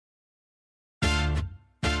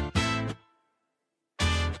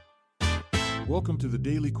Welcome to the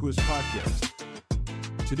Daily Quiz Podcast.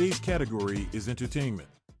 Today's category is entertainment.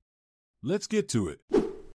 Let's get to it.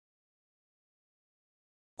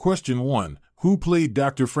 Question 1. Who played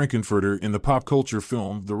Dr. Frankenfurter in the pop culture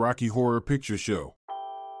film The Rocky Horror Picture Show?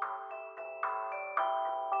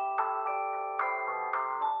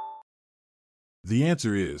 The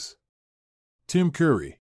answer is Tim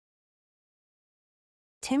Curry.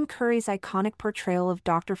 Tim Curry's iconic portrayal of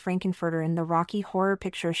Dr. Frankenfurter in the Rocky Horror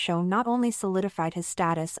Picture Show not only solidified his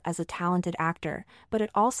status as a talented actor, but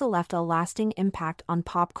it also left a lasting impact on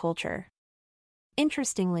pop culture.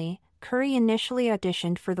 Interestingly, Curry initially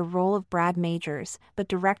auditioned for the role of Brad Majors, but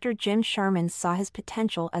director Jim Sharman saw his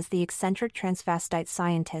potential as the eccentric transvestite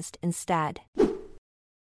scientist instead.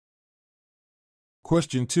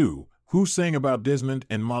 Question 2. Who sang about Desmond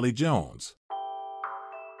and Molly Jones?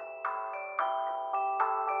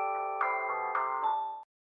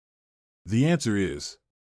 The answer is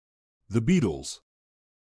The Beatles.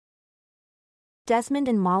 Desmond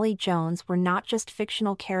and Molly Jones were not just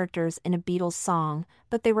fictional characters in a Beatles song,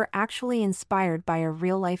 but they were actually inspired by a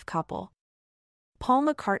real-life couple. Paul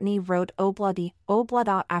McCartney wrote O Bloody, O Blood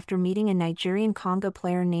after meeting a Nigerian conga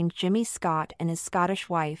player named Jimmy Scott and his Scottish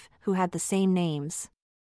wife, who had the same names.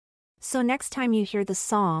 So next time you hear the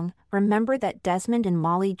song, remember that Desmond and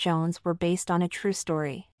Molly Jones were based on a true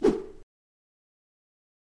story.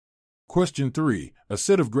 Question 3. A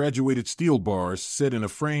set of graduated steel bars set in a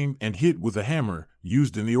frame and hit with a hammer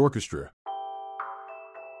used in the orchestra.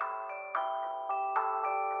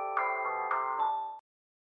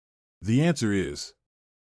 The answer is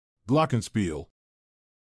Glockenspiel.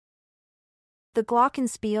 The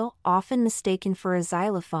glockenspiel, often mistaken for a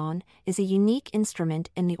xylophone, is a unique instrument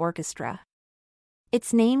in the orchestra.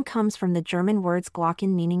 Its name comes from the German words Glocken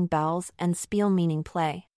meaning bells and Spiel meaning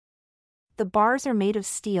play. The bars are made of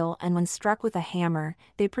steel, and when struck with a hammer,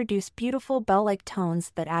 they produce beautiful bell-like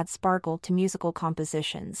tones that add sparkle to musical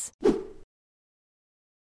compositions.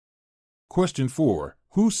 Question 4.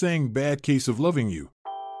 Who sang Bad Case of Loving You?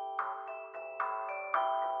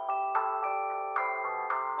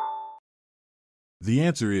 The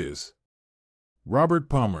answer is Robert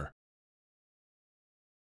Palmer.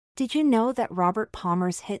 Did you know that Robert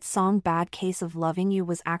Palmer's hit song Bad Case of Loving You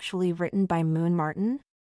was actually written by Moon Martin?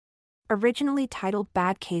 Originally titled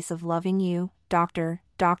Bad Case of Loving You, Doctor,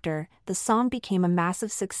 the song became a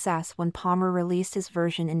massive success when Palmer released his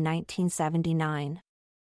version in 1979.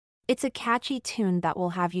 It's a catchy tune that will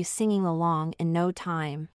have you singing along in no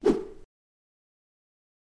time.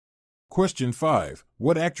 Question 5.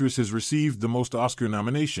 What actress has received the most Oscar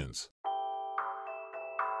nominations?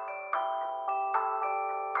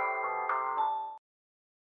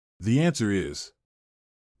 The answer is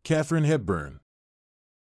Katharine Hepburn.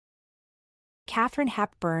 Katharine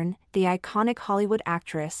Hepburn, the iconic Hollywood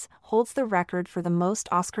actress, holds the record for the most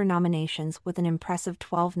Oscar nominations with an impressive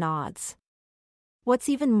 12 nods. What's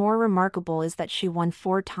even more remarkable is that she won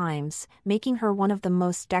 4 times, making her one of the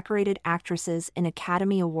most decorated actresses in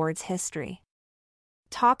Academy Awards history.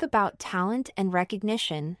 Talk about talent and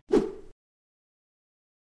recognition.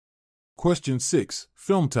 Question 6.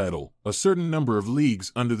 Film title: A Certain Number of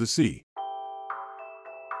Leagues Under the Sea.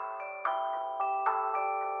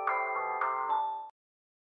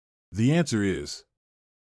 The answer is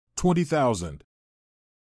 20,000.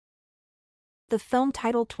 The film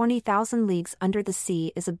title 20,000 Leagues Under the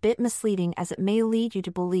Sea is a bit misleading, as it may lead you to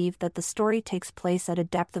believe that the story takes place at a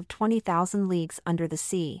depth of 20,000 leagues under the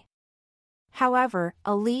sea. However,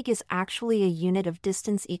 a league is actually a unit of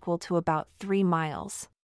distance equal to about 3 miles.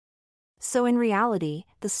 So in reality,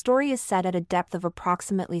 the story is set at a depth of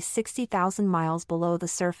approximately 60,000 miles below the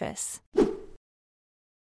surface.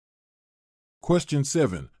 Question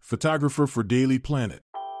 7. Photographer for Daily Planet.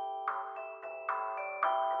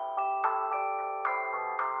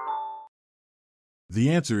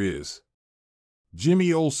 The answer is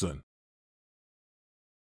Jimmy Olsen.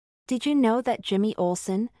 Did you know that Jimmy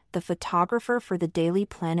Olsen, the photographer for the Daily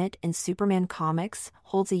Planet and Superman comics,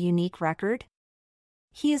 holds a unique record?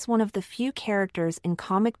 He is one of the few characters in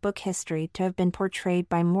comic book history to have been portrayed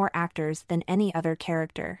by more actors than any other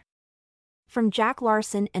character. From Jack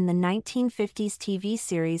Larson in the 1950s TV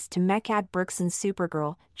series to Mehcad Brooks in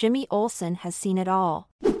Supergirl, Jimmy Olsen has seen it all.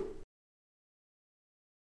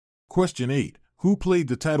 Question 8. Who played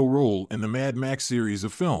the title role in the Mad Max series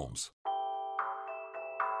of films?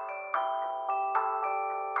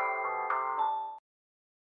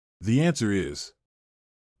 The answer is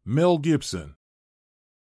Mel Gibson.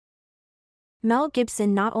 Mel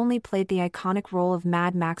Gibson not only played the iconic role of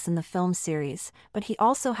Mad Max in the film series, but he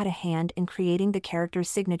also had a hand in creating the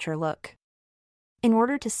character's signature look. In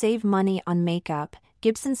order to save money on makeup,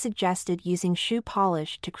 Gibson suggested using shoe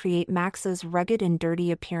polish to create Max's rugged and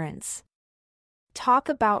dirty appearance. Talk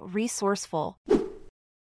about resourceful.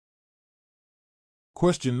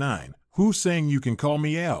 Question 9. Who sang You Can Call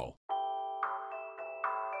Me Al?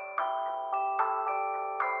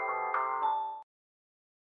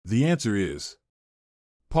 The answer is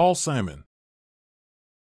Paul Simon.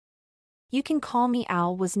 You Can Call Me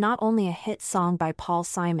Al was not only a hit song by Paul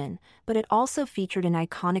Simon, but it also featured an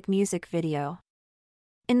iconic music video.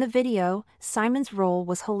 In the video, Simon's role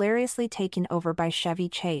was hilariously taken over by Chevy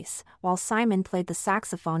Chase, while Simon played the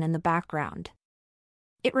saxophone in the background.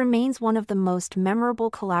 It remains one of the most memorable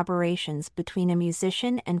collaborations between a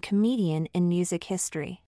musician and comedian in music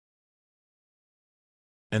history.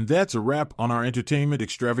 And that's a wrap on our entertainment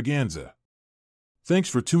extravaganza. Thanks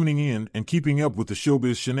for tuning in and keeping up with the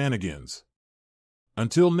showbiz shenanigans.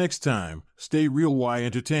 Until next time, stay real Y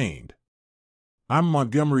entertained. I'm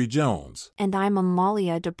Montgomery Jones. And I'm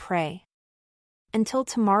Amalia Dupre. Until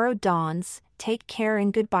tomorrow dawns, take care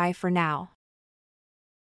and goodbye for now.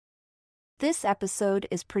 This episode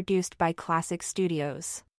is produced by Classic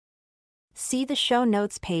Studios. See the show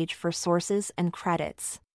notes page for sources and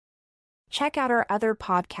credits. Check out our other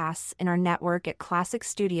podcasts in our network at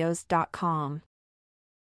classicstudios.com.